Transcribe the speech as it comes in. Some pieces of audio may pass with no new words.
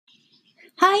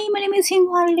Hi, my name is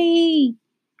Xinghua Li.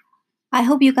 I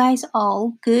hope you guys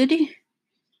all good.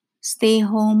 Stay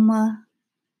home,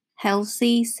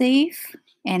 healthy, safe,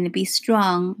 and be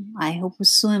strong. I hope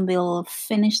soon we'll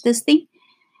finish this thing.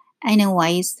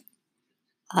 Anyways,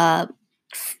 uh,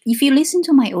 if you listen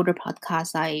to my older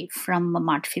podcast, I from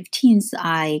March 15th,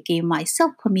 I gave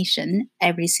myself permission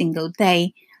every single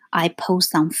day. I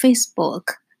post on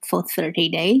Facebook for 30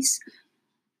 days.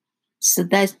 So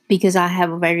that's because I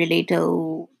have very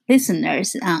little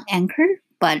listeners on Anchor,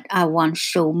 but I want to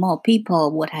show more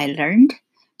people what I learned.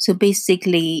 So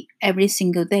basically, every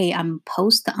single day I'm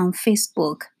post on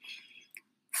Facebook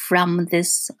from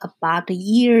this about the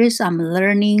years I'm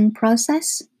learning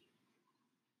process.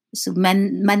 So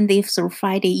Monday through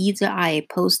Friday, either I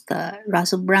post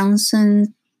Russell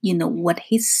Brunson, what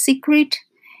his secret,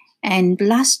 and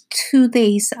last 2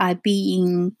 days I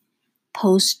been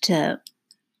post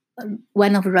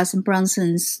one of Russell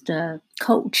Brunson's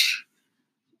coach,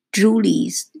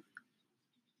 Julie's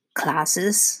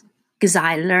classes, because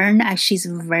I learned she's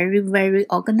very, very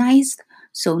organized.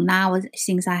 So now,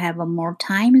 since I have more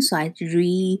time, so I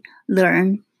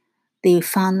relearn the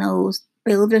funnel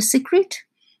builder secret.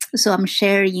 So I'm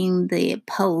sharing the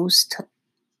post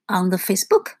on the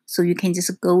Facebook. So you can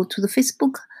just go to the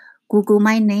Facebook, Google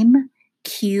my name,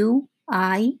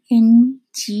 Qinghua,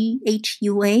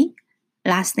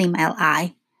 last name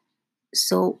Li.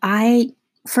 So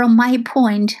from my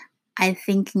point, I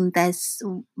think that's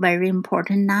very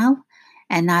important now.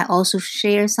 And I also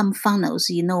share some funnels.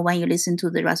 When you listen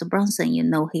to the Russell Brunson,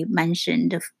 he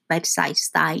mentioned the website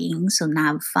styling. So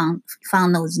now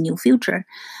funnels new future.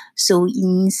 So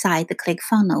inside the click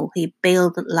funnel, he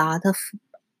built a lot of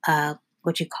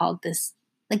what you call this,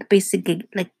 like basically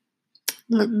like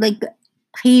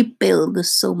he built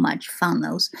so much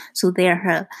funnels. So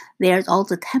there's all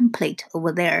the template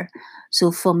over there.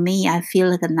 So for me, I feel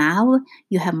like now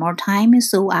you have more time.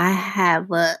 So I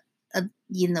have a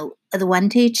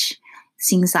advantage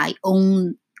since I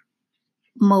own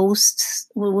most.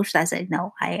 What should I say?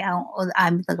 No,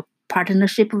 I'm like a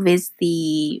partnership with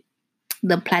the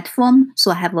platform.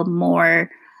 So I have a more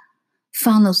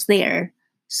funnels there.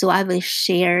 So I will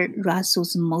share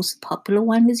Russell's most popular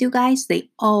one with you guys. They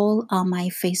all on my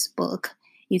Facebook.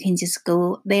 You can just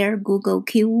go there, Google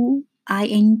Qinghua,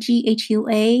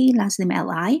 last name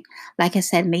Li. Like I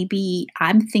said, maybe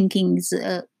I'm thinking it's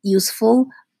useful,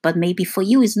 but maybe for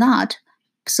you it's not.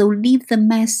 So leave the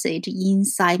message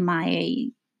inside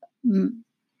my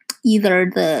either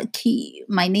the key,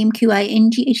 my name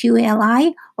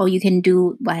Qinghua, or you can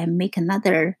do by make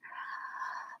another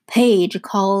page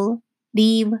called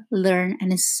Leave, Learn,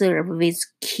 and Serve with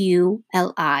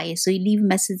QLI. So you leave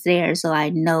message there so I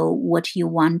know what you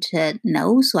want to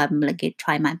know. So I'm going to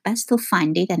try my best to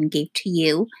find it and give to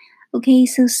you. Okay,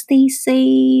 so stay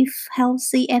safe,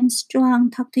 healthy, and strong.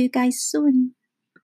 Talk to you guys soon.